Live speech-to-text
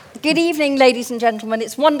Good evening, ladies and gentlemen.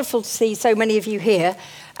 It's wonderful to see so many of you here.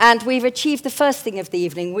 And we've achieved the first thing of the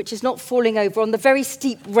evening, which is not falling over on the very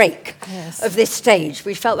steep rake of this stage.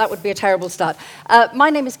 We felt that would be a terrible start.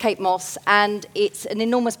 My name is Kate Moss, and it's an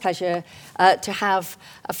enormous pleasure to have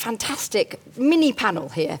a fantastic mini panel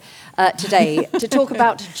here today to talk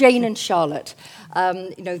about Jane and Charlotte,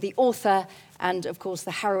 the author and, of course,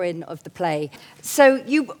 the heroine of the play. So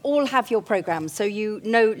you all have your programmes, so you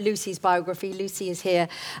know Lucy's biography. Lucy is here.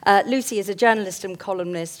 Lucy is a journalist and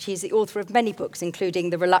columnist. She's the author of many books,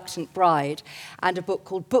 including The Reluctant Bride and a book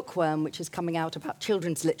called Bookworm, which is coming out about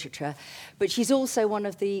children's literature. But she's also one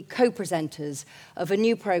of the co-presenters of a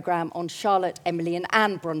new programme on Charlotte, Emily and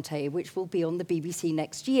Anne Bronte, which will be on the BBC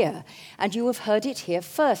next year. And you have heard it here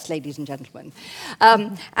first, ladies and gentlemen.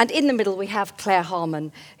 And in the middle, we have Claire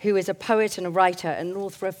Harmon, who is a poet and a writer and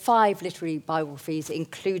author of 5 literary biographies,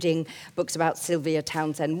 including books about Sylvia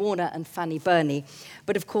Townsend Warner and Fanny Burney.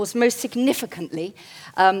 But of course, most significantly,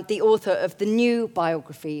 the author of the new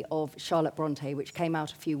biography of Charlotte Bronte, which came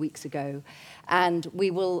out a few weeks ago. And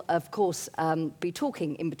we will, of course, be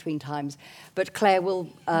talking in between times. But Claire will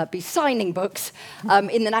be signing books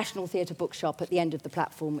in the National Theatre Bookshop at the end of the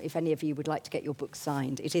platform, if any of you would like to get your books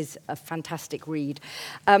signed. It is a fantastic read.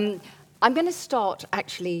 I'm going to start,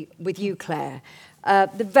 actually, with you, Claire.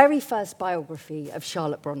 The very first biography of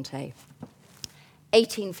Charlotte Bronte,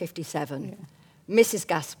 1857. Yeah. Mrs.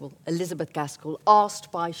 Gaskell, Elizabeth Gaskell,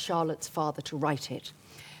 asked by Charlotte's father to write it,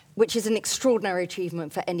 which is an extraordinary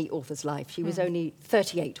achievement for any author's life. She was only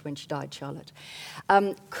 38 when she died, Charlotte.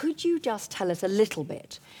 Could you just tell us a little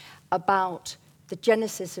bit about the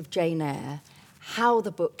genesis of Jane Eyre, how the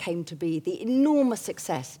book came to be, the enormous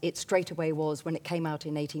success it straight away was when it came out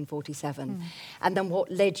in 1847, and then what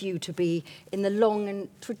led you to be in the long and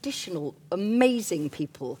traditional, amazing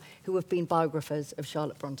people who have been biographers of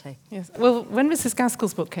Charlotte Bronte? Yes. Well, when Mrs.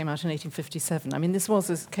 Gaskell's book came out in 1857, I mean, this was,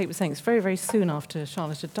 as Kate was saying, it's very, very soon after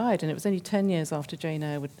Charlotte had died, and it was only 10 years after Jane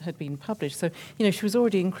Eyre had been published. So, she was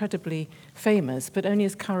already incredibly famous, but only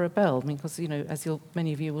as Currer Bell, because, as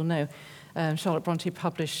many of you will know, Charlotte Bronte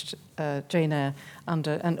published Jane Eyre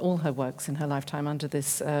and all her works in her lifetime under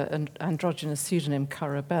this androgynous pseudonym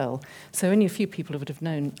Currer Bell. So only a few people would have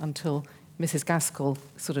known until Mrs. Gaskell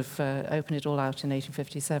sort of opened it all out in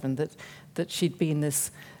 1857 that she'd been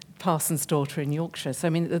this parson's daughter in Yorkshire. So,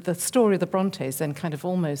 I mean, the story of the Brontes then kind of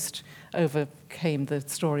almost overcame the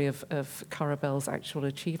story of Currer Bell's actual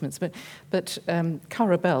achievements. But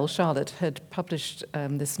Currer Bell, Charlotte, had published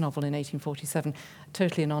this novel in 1847,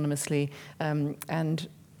 totally anonymously, and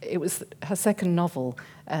it was her second novel,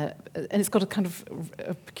 and it's got a kind of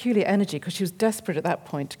a peculiar energy because she was desperate at that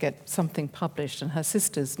point to get something published, and her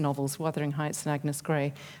sister's novels, Wuthering Heights and Agnes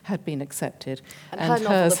Grey, had been accepted, and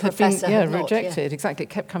hers had been Not, rejected. yeah. Exactly, it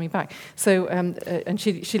kept coming back. So, and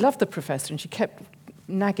she loved The Professor, and she kept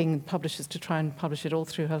nagging publishers to try and publish it all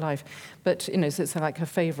through her life. But so it's like her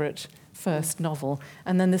favourite first novel,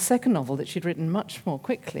 and then the second novel that she'd written much more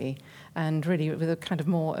quickly, and really with a kind of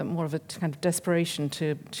more of a kind of desperation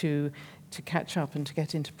to catch up and to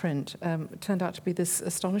get into print, turned out to be this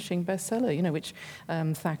astonishing bestseller. Which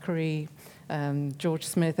Thackeray, George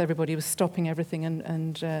Smith, everybody was stopping everything,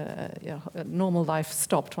 and normal life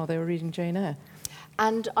stopped while they were reading Jane Eyre.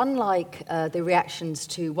 And unlike the reactions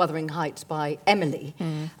to Wuthering Heights by Emily,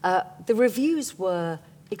 the reviews were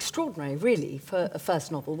extraordinary, really, for a first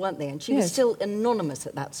novel, weren't they? And she was still anonymous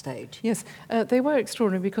at that stage. Yes, they were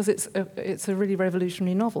extraordinary because it's a really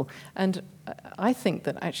revolutionary novel. And I think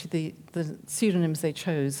that actually the pseudonyms they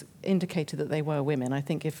chose indicated that they were women. I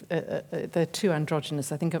think if they're too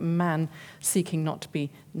androgynous, I think a man seeking not to be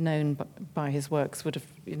known by his works would have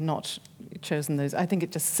not chosen those. I think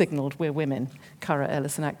it just signalled we're women, Currer,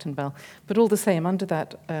 Ellis and Acton Bell. But all the same, under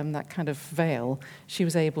that kind of veil, she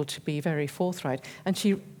was able to be very forthright.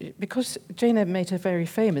 And because Jane Eyre made her very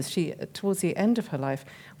famous, she, towards the end of her life,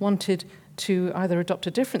 wanted to either adopt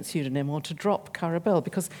a different pseudonym or to drop Currer Bell,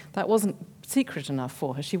 because that wasn't secret enough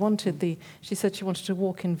for her. She said she wanted to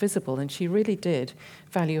walk invisible, and she really did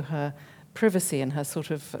value her privacy and her sort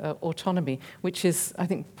of autonomy, which is, I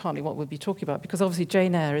think, partly what we'll be talking about, because obviously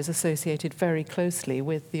Jane Eyre is associated very closely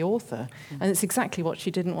with the author, and it's exactly what she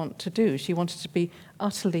didn't want to do. She wanted to be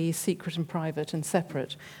utterly secret and private and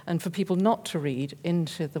separate, and for people not to read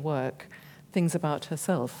into the work things about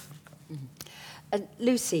herself.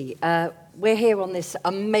 Lucy, we're here on this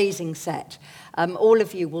amazing set. All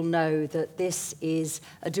of you will know that this is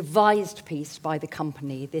a devised piece by the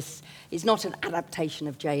company. This is not an adaptation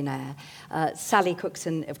of Jane Eyre. Sally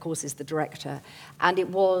Cookson, of course, is the director. And it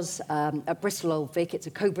was at Bristol Old Vic. It's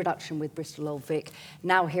a co-production with Bristol Old Vic.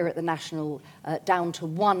 Now here at the National, down to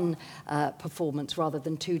one performance rather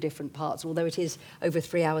than two different parts, although it is over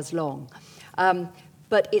 3 hours long.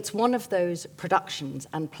 But it's one of those productions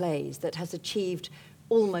and plays that has achieved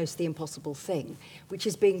almost the impossible thing, which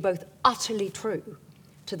is being both utterly true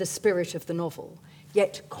to the spirit of the novel,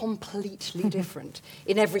 yet completely different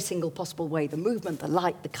in every single possible way, the movement, the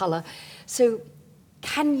light, the colour. So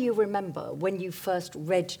can you remember when you first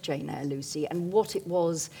read Jane Eyre, Lucy, and what it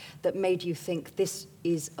was that made you think this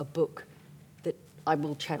is a book that I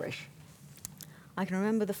will cherish? I can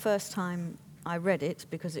remember the first time I read it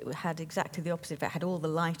because it had exactly the opposite. It had all the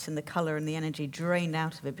light and the colour and the energy drained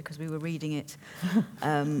out of it because we were reading it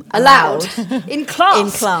aloud in class.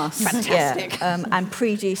 In class, fantastic. Yeah. And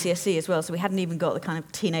pre-GCSE as well. So we hadn't even got the kind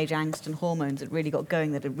of teenage angst and hormones that really got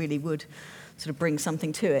going that it really would sort of bring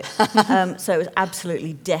something to it. So it was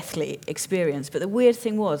absolutely deathly experience. But the weird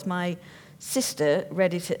thing was, my sister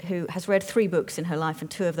read it, who has read 3 books in her life,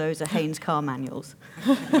 and 2 of those are Haynes car manuals.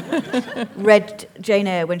 Read Jane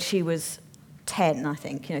Eyre when she was 10, I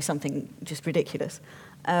think, something just ridiculous,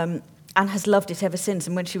 and has loved it ever since.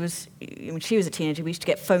 And when she was a teenager, we used to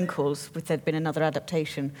get phone calls with there'd been another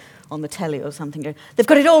adaptation on the telly or something, going, "They've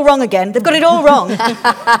got it all wrong again, they've got it all wrong."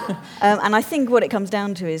 And I think what it comes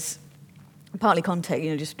down to is partly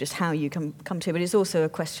context, just how you come to it, but it's also a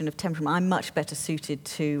question of temperament. I'm much better suited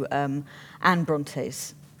to Anne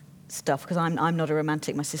Bronte's stuff, because I'm not a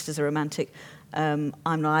romantic, my sister's a romantic. I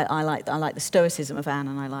like the stoicism of Anne,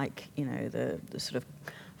 and I like the sort of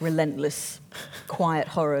relentless, quiet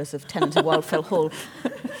horrors of Tenant of Wildfell Hall.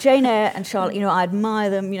 Jane Eyre and Charlotte, I admire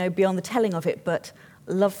them, beyond the telling of it, but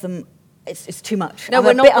love them. It's too much. No,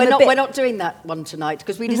 we're not doing that one tonight,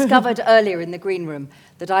 because we discovered earlier in the green room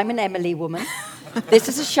that I'm an Emily woman, this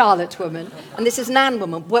is a Charlotte woman, and this is an Anne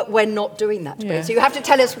woman. We're not doing that today. Yeah. So you have to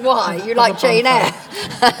tell us why you like Jane Eyre.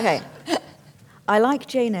 Okay. I like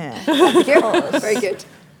Jane Eyre. Very good.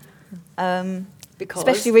 Because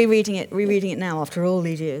especially rereading it now after all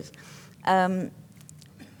these years, and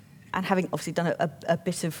having obviously done a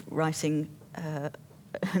bit of writing,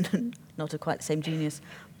 not of quite the same genius,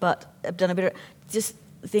 but I've done a bit of just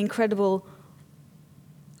the incredible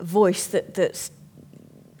voice that's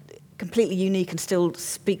completely unique and still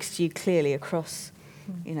speaks to you clearly across,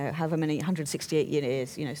 however many 168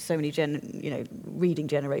 years, so many reading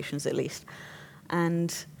generations at least.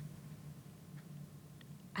 And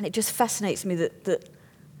it just fascinates me that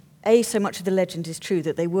so much of the legend is true,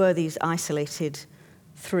 that they were these isolated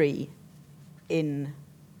 3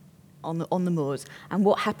 on the moors. And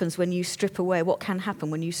what happens when you strip away, what can happen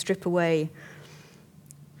when you strip away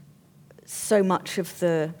so much of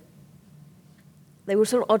they were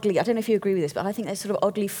sort of oddly, I don't know if you agree with this, but I think they're sort of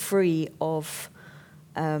oddly free of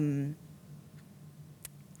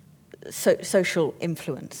social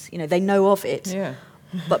influence. They know of it, yeah.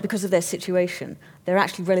 But because of their situation, they're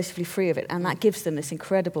actually relatively free of it, and that gives them this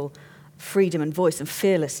incredible freedom and voice and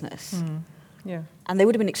fearlessness. Yeah. And they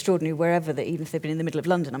would have been extraordinary wherever even if they'd been in the middle of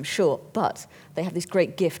London, I'm sure. But they have this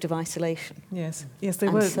great gift of isolation. Yes, they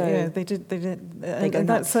were. So yeah, they did. And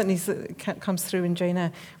that certainly comes through in Jane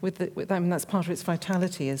Eyre. That's part of its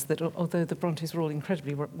vitality, is that although the Brontes were all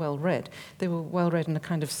incredibly well read, they were well read in a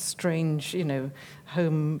kind of strange,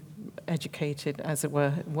 home educated, as it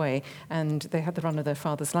were, way, and they had the run of their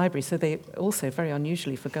father's library, so they also, very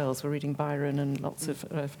unusually for girls, were reading Byron and lots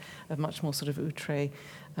of much more sort of outre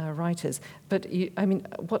writers. But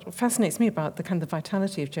what fascinates me about the kind of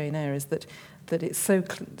vitality of Jane Eyre is that it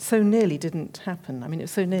so nearly didn't happen. It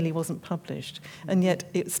so nearly wasn't published, and yet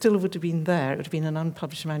it still would have been there. It would have been an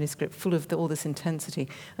unpublished manuscript full of all this intensity,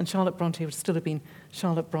 and Charlotte Bronte would still have been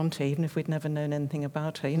Charlotte Bronte, even if we'd never known anything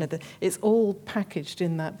about her. It's all packaged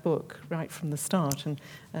in that book right from the start, and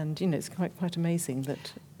it's quite amazing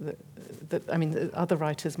that other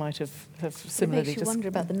writers might have similarly. It makes you just wonder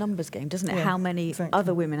about the numbers game, doesn't it? Yeah, how many exactly.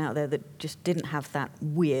 other women out there that just didn't have that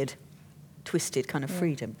weird, twisted kind of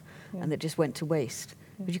freedom, and that just went to waste.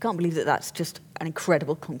 But you can't believe that that's just an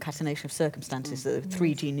incredible concatenation of circumstances that the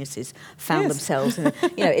 3 geniuses found themselves in.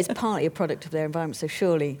 It's partly a product of their environment, so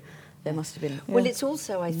surely there must have been. Well, it's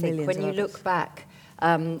also, I think, when you look back,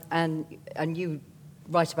 and you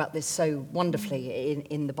write about this so wonderfully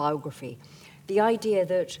in the biography, the idea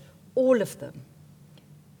that all of them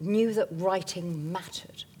knew that writing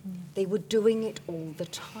mattered. They were doing it all the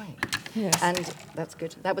time. Yes. And that's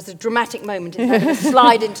good. That was a dramatic moment. It's like a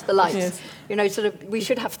slide into the lights. Yes. You know, sort of, we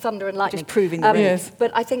should have thunder and lightning. Just proving the Yes.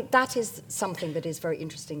 But I think that is something that is very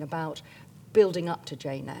interesting about building up to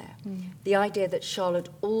Jane Eyre. The idea that Charlotte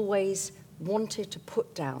always wanted to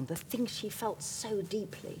put down the things she felt so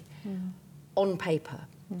deeply on paper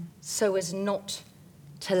so as not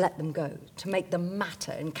to let them go, to make them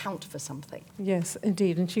matter and count for something. Yes,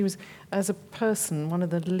 indeed. And she was, as a person, one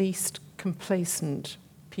of the least complacent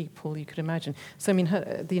people you could imagine. So, I mean,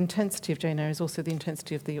 the intensity of Jane Eyre is also the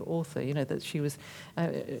intensity of the author, you know, that she was,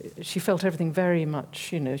 she felt everything very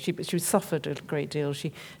much, you know, she suffered a great deal.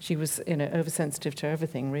 She was, you know, oversensitive to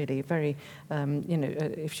everything, really, very, you know,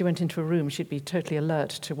 if she went into a room, she'd be totally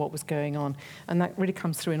alert to what was going on. And that really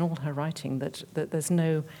comes through in all her writing, that there's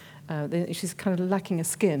no... she's kind of lacking a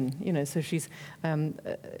skin, you know, so she's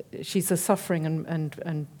a suffering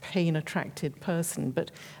and pain-attracted person,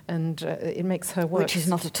 but it makes her work... Which is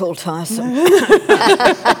not at all tiresome.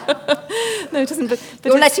 No, it isn't, but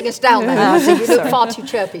You're letting us down now. I think you look far too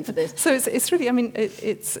chirpy for this. So it's really, I mean,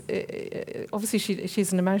 it's obviously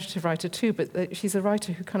she's an imaginative writer too, but she's a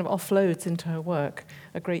writer who kind of offloads into her work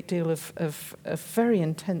a great deal of very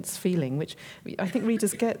intense feeling, which I think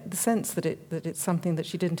readers get the sense that it's something that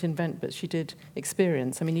she didn't invent, but she did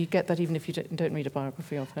experience. I mean, you get that even if you don't read a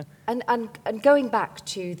biography of her. And going back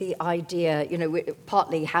to the idea, you know,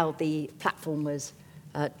 partly how the platform was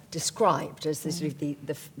described as the, sort of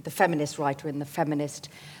the feminist writer and the feminist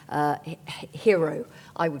hero,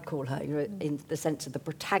 I would call her, you know, in the sense of the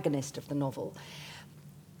protagonist of the novel.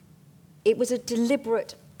 It was a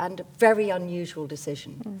deliberate and very unusual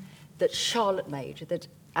decision that Charlotte made, that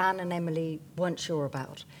Anne and Emily weren't sure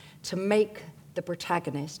about, to make the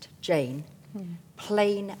protagonist, Jane,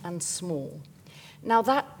 plain and small. Now,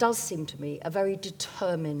 that does seem to me a very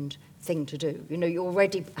determined thing to do. You know, you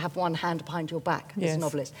already have one hand behind your back as a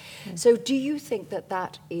novelist. So do you think that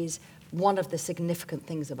that is one of the significant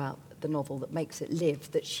things about the novel that makes it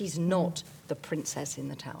live, that she's not the princess in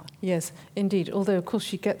the tower? Yes, indeed. Although, of course,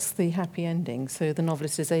 she gets the happy ending, so the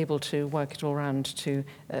novelist is able to work it all around to,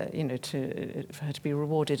 you know, for her to be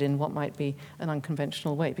rewarded in what might be an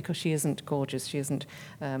unconventional way, because she isn't gorgeous, she isn't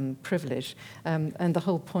privileged, and the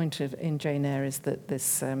whole point in Jane Eyre is that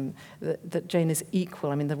that Jane is equal.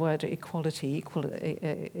 I mean, the word equality,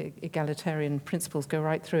 egalitarian principles go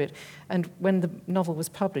right through it. And when the novel was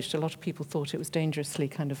published, a lot of people thought it was dangerously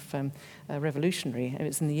kind of revolutionary. It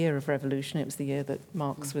was in the year of revolution. It was the year that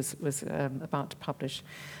Marx was about to publish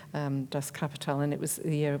Das Kapital, and it was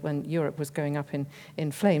the year when Europe was going up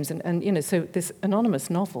in flames. And you know, so this anonymous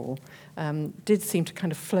novel did seem to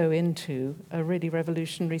kind of flow into a really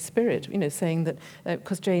revolutionary spirit. You know, saying that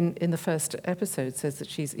because Jane in the first episode says that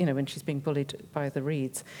she's, you know, when she's being bullied by the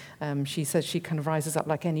Reeds, she says she kind of rises up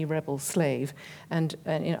like any rebel slave, and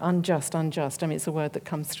you know, unjust. I mean, it's a word that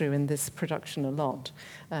comes through in this production a lot.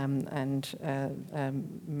 And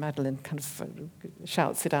Madeline kind of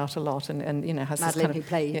shouts it out a lot, and you know, has Madeline, this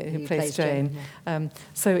kind of, who plays Jane. Yeah.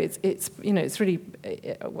 So it's you know, it's really.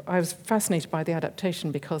 I was fascinated by the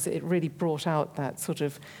adaptation because it really brought out that sort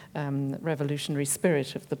of revolutionary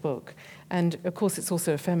spirit of the book, and of course it's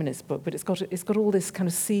also a feminist book, but it's got all this kind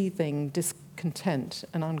of seething discontent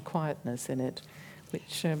and unquietness in it,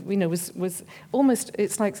 which you know was almost,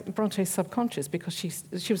 it's like Bronte's subconscious, because she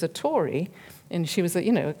was a Tory, and she was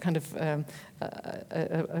a kind of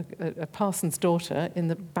a parson's daughter in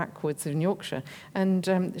the backwoods in Yorkshire,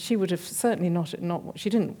 and she would have certainly not she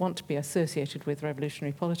didn't want to be associated with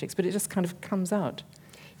revolutionary politics, but it just kind of comes out.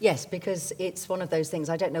 Yes, because it's one of those things.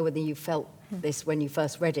 I don't know whether you felt this when you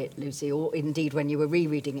first read it, Lucy, or indeed when you were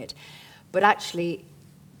rereading it, but actually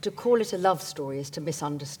to call it a love story is to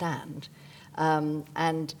misunderstand.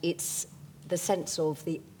 And it's the sense of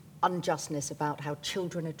the unjustness about how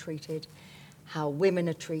children are treated, how women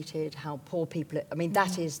are treated, how poor people are. I mean,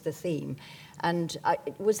 that is the theme. And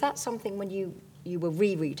was that something when you were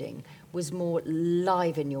rereading was more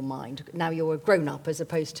live in your mind? Now you're a grown-up as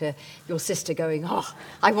opposed to your sister going, oh,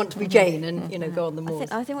 I want to be Jane, and, you know, go on the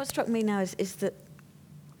moors. I think what struck me now is that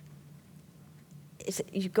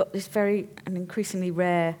you've got this very, and increasingly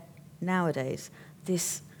rare nowadays,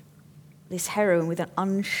 this heroine with an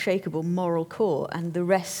unshakable moral core, and the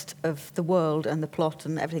rest of the world and the plot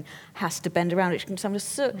and everything has to bend around it.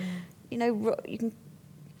 You know,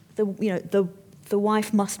 the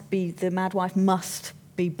wife must be, the mad wife must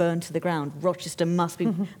be burned to the ground. Rochester must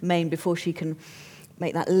be maimed before she can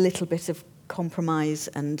make that little bit of compromise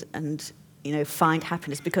and you know, find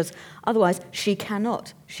happiness, because otherwise she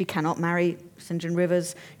cannot marry St John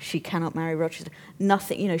Rivers, she cannot marry Rochester.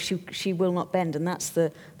 Nothing, you know, she will not bend, and that's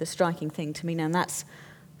the striking thing to me now. And that's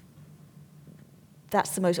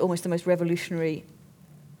almost the most revolutionary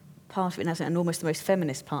part of it, and almost the most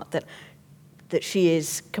feminist part, that she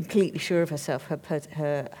is completely sure of herself,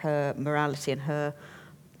 her morality and her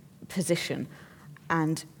position,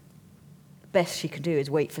 and best she can do is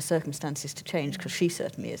wait for circumstances to change, because she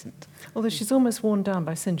certainly isn't. Although she's almost worn down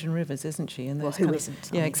by St John Rivers, isn't she? And well, who isn't?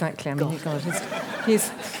 Yeah, exactly. I mean, God,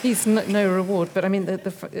 he's no reward. But I mean,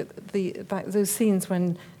 those scenes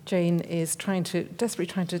when Jane is desperately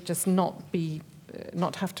trying to just not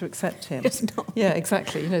have to accept him. Just not. Yeah,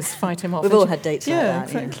 exactly. You know, just fight him off. We've all had dates like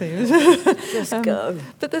that. Yeah, exactly. Just go.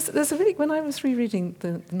 But there's a really, when I was rereading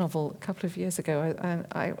the novel a couple of years ago,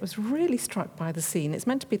 I was really struck by the scene. It's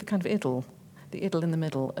meant to be the kind of idyll in the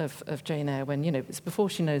middle of Jane Eyre, when, you know, it's before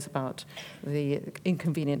she knows about the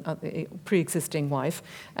inconvenient pre-existing wife,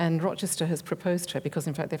 and Rochester has proposed to her, because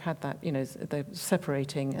in fact they've had that, you know, they're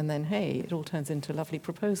separating, and then, hey, it all turns into lovely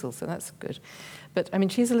proposals, so that's good. But, I mean,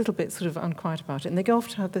 she's a little bit sort of unquiet about it, and they go off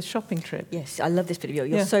to have the shopping trip. Yes, I love this video.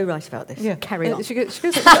 You're so right about this. Yeah. Carry on. She goes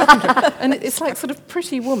on the shopping trip, and it's like sort of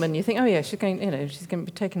Pretty Woman. You think, oh yeah, she's going to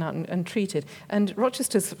be taken out and treated. And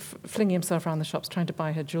Rochester's flinging himself around the shops trying to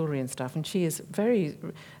buy her jewellery and stuff, and she is very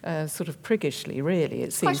sort of priggishly, really,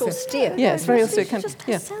 it seems. Quite austere. Yeah, it's very austere. She's just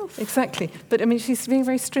herself. Yeah, exactly. But I mean, she's being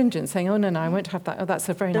very stringent, saying, oh no, I won't have that. Oh, that's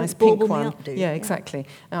a very Don't nice pink bauble me one. up, do you? Yeah, exactly.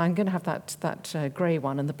 I'm going to have that grey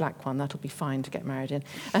one and the black one. That'll be fine to get married in.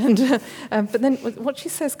 And but then what she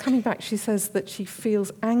says coming back, she says that she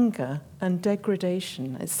feels anger and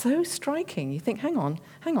degradation. It's so striking. You think, hang on.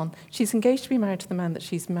 She's engaged to be married to the man that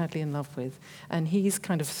she's madly in love with, and he's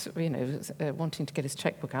kind of, you know, wanting to get his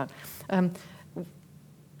checkbook out.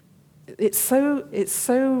 It's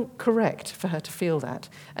so correct for her to feel that,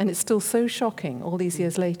 and it's still so shocking all these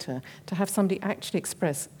years later to have somebody actually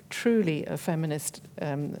express truly a feminist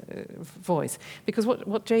voice. Because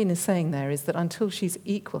what Jane is saying there is that until she's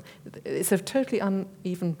equal, it's a totally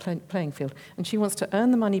uneven playing field, and she wants to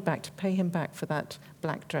earn the money back to pay him back for that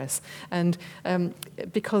black dress. And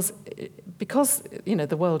because you know,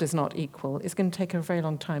 the world is not equal, it's going to take her a very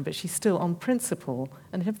long time, but she's still on principle,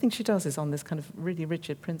 and everything she does is on this kind of really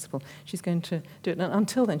rigid principle. She's going to do it, and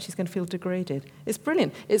until then she's going to feel degraded. It's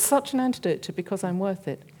brilliant. It's such an antidote to Because I'm Worth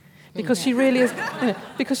It. Because she really is, you know,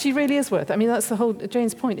 because she really is worth it. I mean, that's the whole,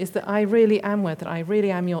 Jane's point is that I really am worth it. I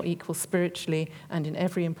really am your equal spiritually and in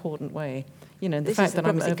every important way. You know, the fact that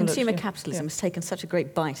I'm overlooked. Consumer capitalism has taken such a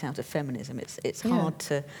great bite out of feminism. It's hard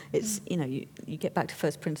to, you know, you get back to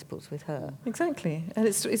first principles with her. Exactly. And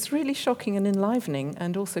it's really shocking and enlivening,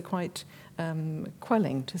 and also quite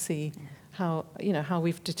quelling to see how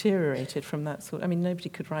we've deteriorated from that sort. I mean, nobody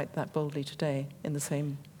could write that boldly today in the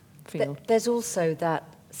same field. There's also that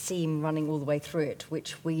theme running all the way through it,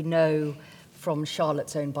 which we know from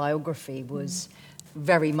Charlotte's own biography was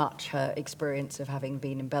very much her experience of having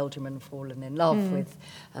been in Belgium and fallen in love with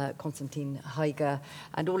Constantine Huygens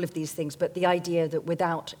and all of these things. But the idea that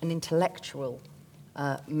without an intellectual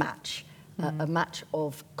match, a match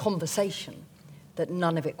of conversation, that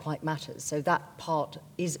none of it quite matters. So that part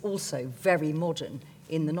is also very modern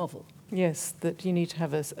in the novel. Yes, that you need to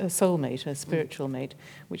have a soulmate, a spiritual mate,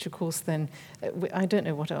 which of course then, I don't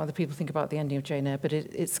know what other people think about the ending of Jane Eyre, but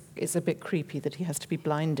it's a bit creepy that he has to be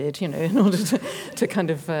blinded, you know, in order to kind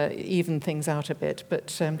of even things out a bit.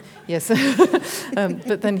 But yes,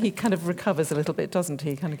 but then he kind of recovers a little bit, doesn't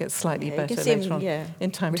he? Kind of gets slightly better later on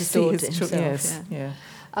in time to see his children. Yes, yeah.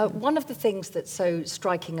 One of the things that's so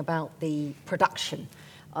striking about the production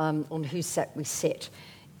on whose set we sit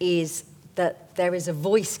is that there is a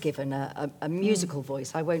voice given, a musical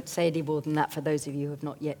voice. I won't say any more than that for those of you who have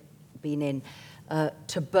not yet been in,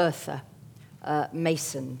 to Bertha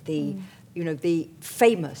Mason, the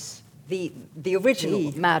famous, the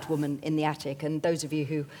original Mad Woman in the Attic. And those of you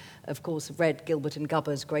who, of course, have read Gilbert and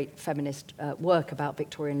Gubber's great feminist work about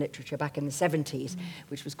Victorian literature back in the 70s,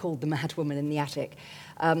 which was called The Mad Woman in the Attic.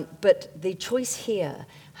 But the choice here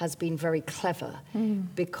has been very clever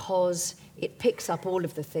because it picks up all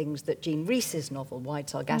of the things that Jean Rhys's novel, Wide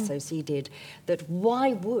Sargasso Sea, did, that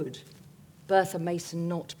why would Bertha Mason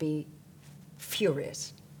not be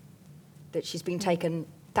furious that she's been taken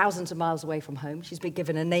thousands of miles away from home, she's been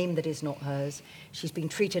given a name that is not hers, she's been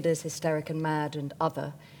treated as hysteric and mad and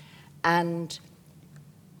other, and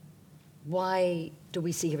why do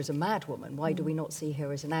we see her as a mad woman? Why do we not see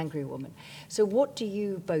her as an angry woman? So what do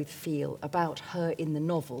you both feel about her in the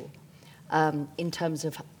novel in terms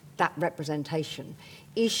of that representation?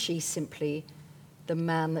 Is she simply the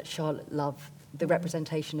man that Charlotte the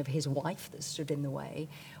representation of his wife that stood in the way,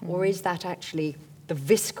 or is that actually the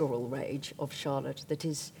visceral rage of Charlotte that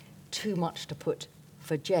is too much to put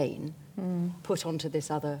for Jane, put onto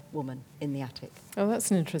this other woman in the attic? Oh,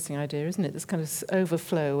 that's an interesting idea, isn't it? This kind of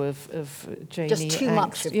overflow of Janey Just too angst.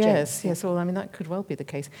 much of Jane. Yes. Well, I mean, that could well be the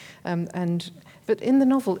case. But in the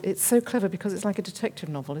novel, it's so clever because it's like a detective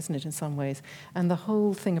novel, isn't it, in some ways? And the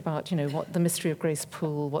whole thing about, what the mystery of Grace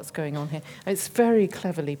Poole, what's going on here, it's very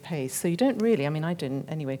cleverly paced. So you don't really, I didn't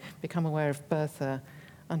anyway, become aware of Bertha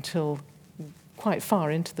until quite far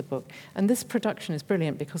into the book. And this production is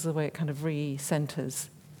brilliant because of the way it kind of re-centers,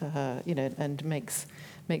 and makes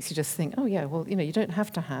you just think, oh yeah, well, you don't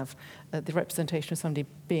have to have the representation of somebody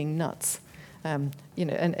being nuts, and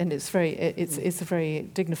it's a very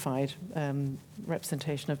dignified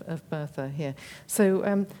representation of Bertha here.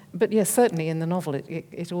 So, but yes, certainly in the novel,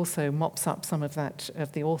 it also mops up some of that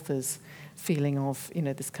of the author's feeling of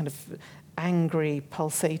this kind of angry,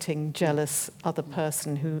 pulsating, jealous other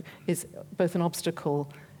person who is both an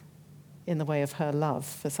obstacle in the way of her love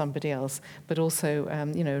for somebody else, but also,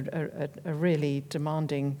 a really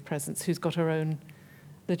demanding presence who's got her own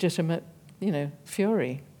legitimate,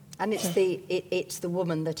 fury. And it's the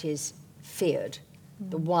woman that is feared,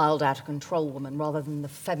 the wild, out of control woman, rather than the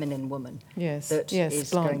feminine woman. Yes, that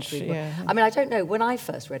is Blanche. Going to be. Yeah. I don't know. When I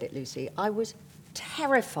first read it, Lucy, I was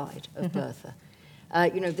terrified of Bertha.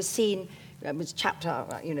 The scene. It was chapter,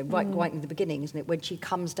 right in the beginning, isn't it, when she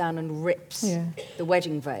comes down and rips the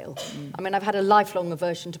wedding veil. I've had a lifelong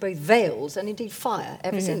aversion to both veils and indeed fire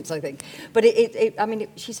ever since, I think. But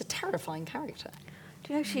she's a terrifying character.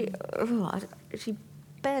 Do you know she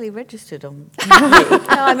barely registered on me.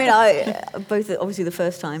 I both obviously the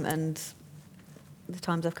first time and the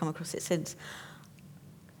times I've come across it since.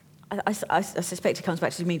 I suspect it comes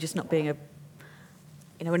back to me just not being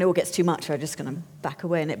when it all gets too much, I'm just going to back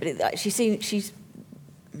away in it. But she's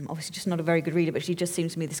obviously just not a very good reader, but she just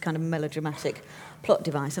seems to me this kind of melodramatic plot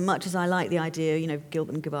device. And much as I like the idea,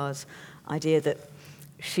 Gilbert and Gavar's idea that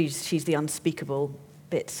she's the unspeakable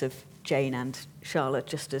bits of Jane and Charlotte,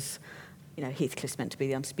 just as, Heathcliff's meant to be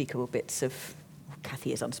the unspeakable bits of... Well,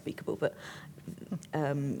 Cathy is unspeakable, but...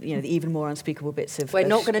 the even more unspeakable bits of... We're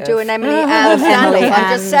not going to do an Emily and Stanley,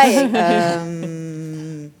 I'm just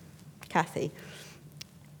saying. Cathy.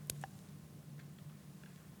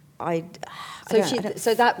 No,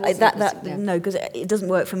 because it doesn't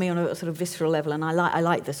work for me on a sort of visceral level, and I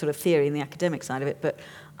like the sort of theory and the academic side of it. But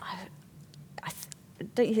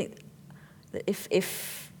don't you think that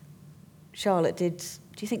if Charlotte did,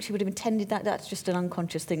 do you think she would have intended that? That's just an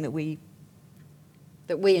unconscious thing that we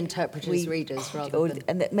interpret as readers, rather than...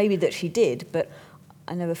 And that maybe that she did, but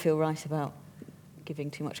I never feel right about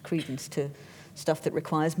giving too much credence to stuff that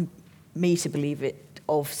requires me to believe it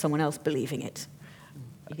of someone else believing it.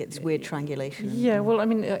 You get this weird triangulation. Yeah, well, I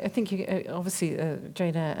think obviously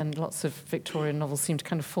Jane Eyre and lots of Victorian novels seem to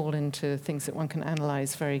kind of fall into things that one can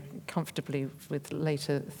analyse very comfortably with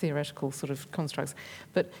later theoretical sort of constructs.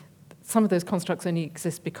 But some of those constructs only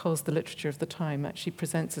exist because the literature of the time actually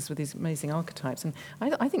presents us with these amazing archetypes. And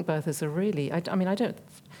I think Bertha's a really... I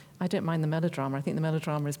don't mind the melodrama. I think the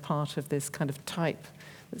melodrama is part of this kind of type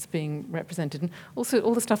that's being represented. And also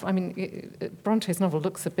all the stuff, Bronte's novel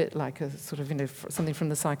looks a bit like a sort of, something from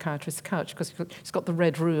the psychiatrist's couch, because she's got the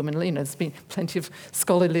Red Room, and, there's been plenty of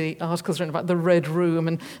scholarly articles written about the Red Room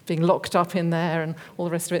and being locked up in there and all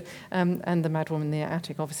the rest of it. And the Madwoman in the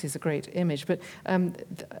Attic obviously is a great image. But,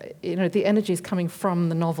 the energy is coming from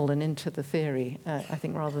the novel and into the theory, I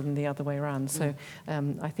think, rather than the other way around. So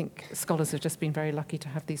I think scholars have just been very lucky to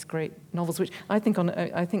have these great novels, which I think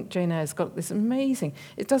Jane Eyre's got this amazing...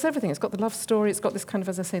 It does everything. It's got the love story. It's got this kind of,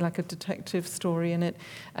 as I say, like a detective story in it.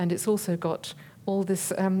 And it's also got all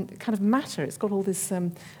this kind of matter. It's got all this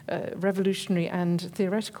revolutionary and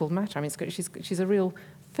theoretical matter. She's a real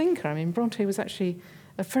thinker. Bronte was actually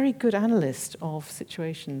a very good analyst of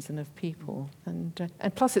situations and of people. And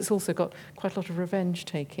plus it's also got quite a lot of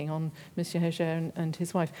revenge-taking on Monsieur Heger and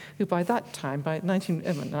his wife, who by that time, by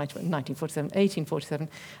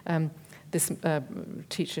 1847, this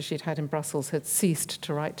teacher she'd had in Brussels had ceased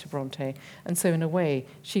to write to Bronte, and so in a way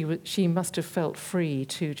she must have felt free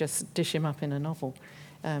to just dish him up in a novel,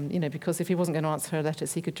 because if he wasn't going to answer her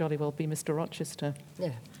letters, he could jolly well be Mr. Rochester.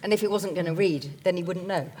 Yeah, and if he wasn't going to read, then he wouldn't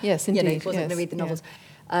know. Yes, indeed. He wasn't going to read the novels.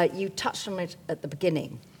 Yeah. You touched on it at the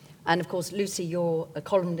beginning. And of course, Lucy, you're a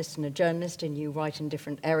columnist and a journalist, and you write in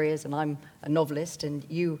different areas, and I'm a novelist, and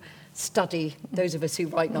you study those of us who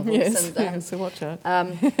write novels. Yes, so watch out.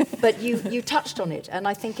 But you touched on it, and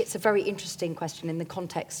I think it's a very interesting question in the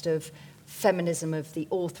context of feminism of the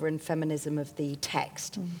author and feminism of the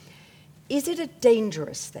text. Is it a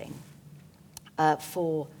dangerous thing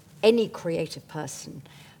for any creative person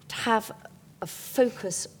to have a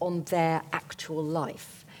focus on their actual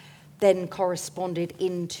life, then corresponded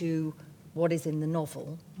into what is in the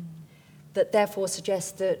novel, that therefore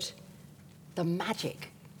suggests that the magic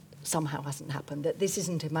somehow hasn't happened, that this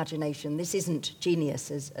isn't imagination, this isn't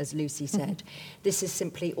genius, as Lucy said. This is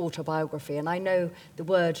simply autobiography. And I know the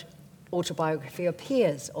word autobiography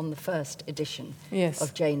appears on the first edition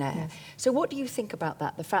of Jane Eyre. Yes. So what do you think about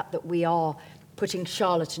that, the fact that we are putting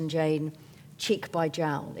Charlotte and Jane cheek by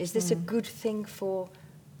jowl? Is this a good thing for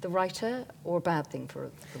the writer or a bad thing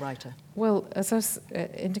for the writer? Well, as I was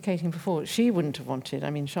indicating before, she wouldn't have wanted,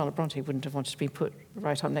 Charlotte Bronte wouldn't have wanted to be put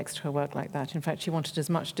right up next to her work like that. In fact, she wanted as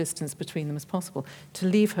much distance between them as possible, to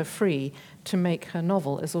leave her free to make her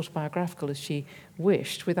novel as autobiographical as she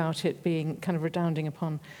wished, without it being kind of redounding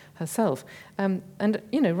upon herself. And,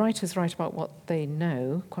 writers write about what they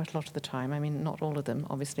know quite a lot of the time. I mean, not all of them,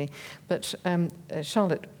 obviously. But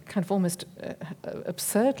Charlotte kind of almost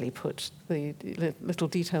absurdly put the little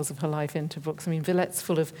details of her life into books. I mean, Villette's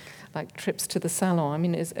full of trips to the salon. I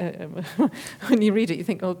mean, when you read it, you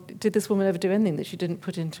think, oh, did this woman ever do anything that she didn't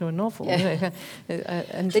put into a novel? Yeah.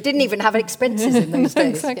 And they didn't even have expenses in those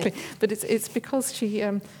days. Exactly. Yeah. But it's because she...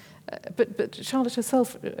 But Charlotte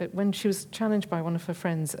herself, when she was challenged by one of her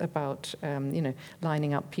friends about,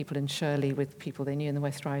 lining up people in Shirley with people they knew in the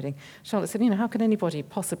West Riding, Charlotte said, how can anybody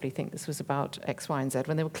possibly think this was about X, Y, and Z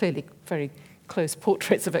when they were clearly very close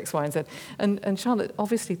portraits of X, Y, and Z? And Charlotte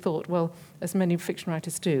obviously thought, well, as many fiction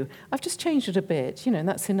writers do, I've just changed it a bit, and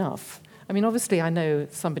that's enough. I mean, obviously, I know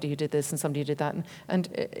somebody who did this and somebody who did that,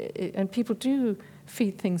 and people do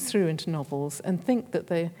feed things through into novels and think that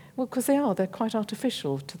because they're quite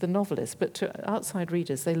artificial to the novelist, but to outside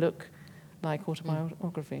readers, they look like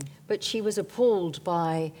autobiography. But she was appalled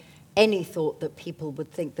by any thought that people would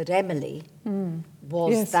think that Emily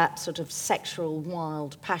was that sort of sexual,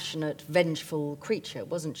 wild, passionate, vengeful creature,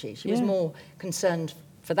 wasn't she? She was more concerned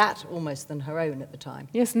for that almost than her own at the time.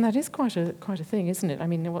 Yes, and that is quite a thing, isn't it? I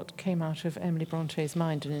mean, what came out of Emily Bronte's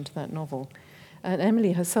mind and into that novel. And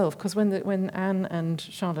Emily herself, because when Anne and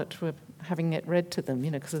Charlotte were having it read to them,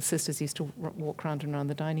 because the sisters used to walk round and around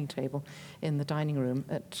the dining table in the dining room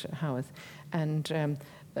at Haworth, and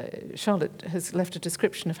Charlotte has left a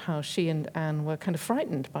description of how she and Anne were kind of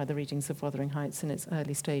frightened by the readings of Wuthering Heights in its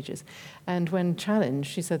early stages. And when challenged,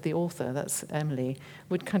 she said the author, that's Emily,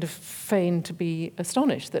 would kind of feign to be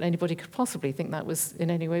astonished that anybody could possibly think that was in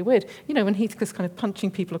any way weird. When Heathcliff's kind of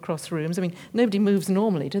punching people across rooms, I mean, nobody moves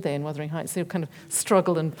normally, do they, in Wuthering Heights? They kind of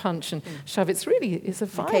struggle and punch and shove. It's a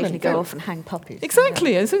violent... Occasionally go off and hang puppies.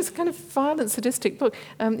 Exactly, and so it's a kind of violent, sadistic book,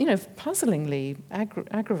 puzzlingly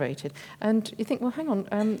aggravated. And you think, well, hang on,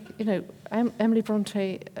 Emily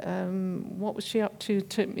Bronte, what was she up to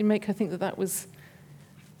make her think that was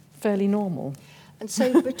fairly normal? And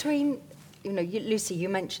so between, Lucy, you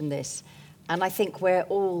mentioned this, and I think we're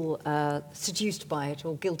all seduced by it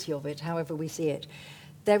or guilty of it, however we see it.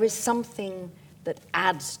 There is something that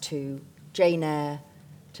adds to Jane Eyre,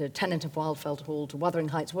 to Tenant of Wildfell Hall, to Wuthering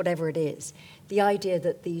Heights, whatever it is, the idea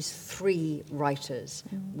that these three writers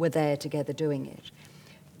were there together doing it.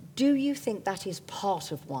 Do you think that is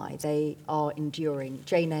part of why they are enduring?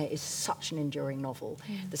 Jane Eyre is such an enduring novel,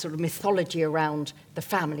 the sort of mythology around the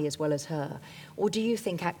family as well as her. Or do you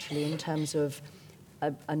think actually in terms of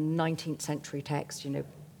a 19th century text,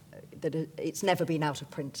 that it's never been out of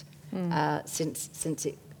print since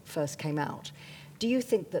it first came out? Do you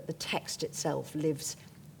think that the text itself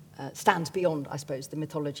stands beyond, I suppose, the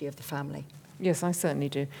mythology of the family? Yes, I certainly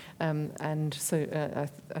do. And so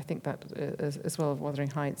I think that as well,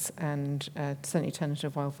 Wuthering Heights and certainly Tenant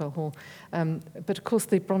of Wildfell Hall. But of course,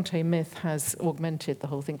 the Bronte myth has augmented the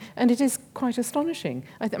whole thing. And it is quite astonishing.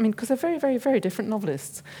 Because they're very, very, very different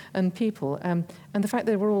novelists and people. And the fact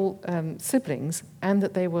they were all siblings and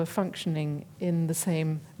that they were functioning in the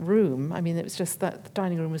same room, it was just that the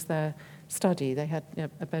dining room was their study. They had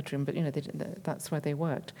a bedroom, but that's where they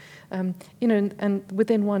worked. And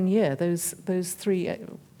within 1 year, those three,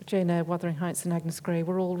 Jane Eyre, Wuthering Heights, and Agnes Grey,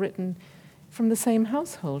 were all written from the same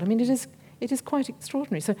household. It is quite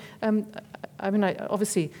extraordinary. So,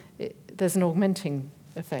 obviously, there's an augmenting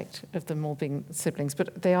effect of them all being siblings,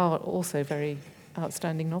 but they are also very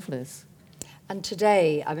outstanding novelists. And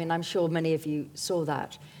today, I'm sure many of you saw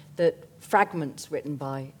that fragments written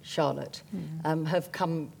by Charlotte have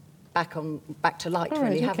come back to light,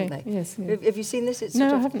 haven't they? Yes. Yeah. Have you seen this?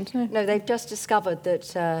 No, I haven't. No. No, they've just discovered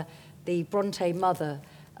that the Bronte mother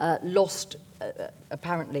lost,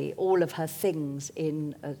 apparently, all of her things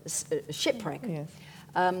in a shipwreck. Yes.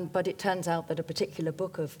 But it turns out that a particular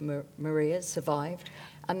book of Maria's survived,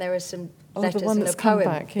 And there are some Oh, letters the one and that's a come poem.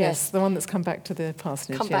 back, yes. The one that's come back to the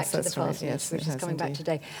parsonage. Come back yes, to the that's right. parsonage, Yes, which it is has coming back indeed.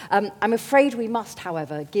 today. I'm afraid we must,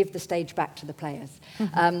 however, give the stage back to the players,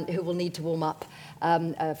 who will need to warm up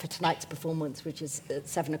for tonight's performance, which is at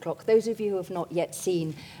 7 o'clock. Those of you who have not yet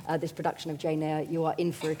seen this production of Jane Eyre, you are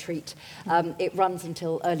in for a treat. It runs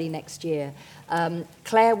until early next year.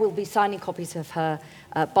 Claire will be signing copies of her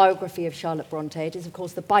biography of Charlotte Bronte. It is, of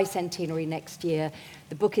course, the bicentenary next year.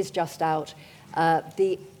 The book is just out.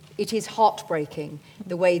 It is heartbreaking,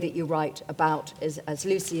 the way that you write about, as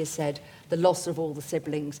Lucy has said, the loss of all the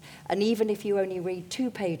siblings. And even if you only read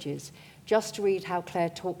 2 pages, just to read how Claire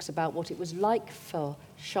talks about what it was like for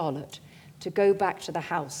Charlotte to go back to the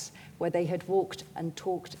house where they had walked and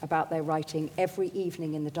talked about their writing every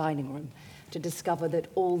evening in the dining room, to discover that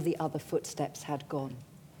all the other footsteps had gone,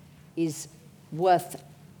 is worth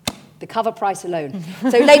the cover price alone.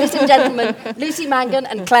 So, ladies and gentlemen, Lucy Mangan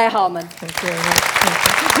and Claire Harmon. Thank you very much.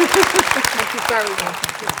 Thank you very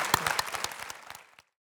much.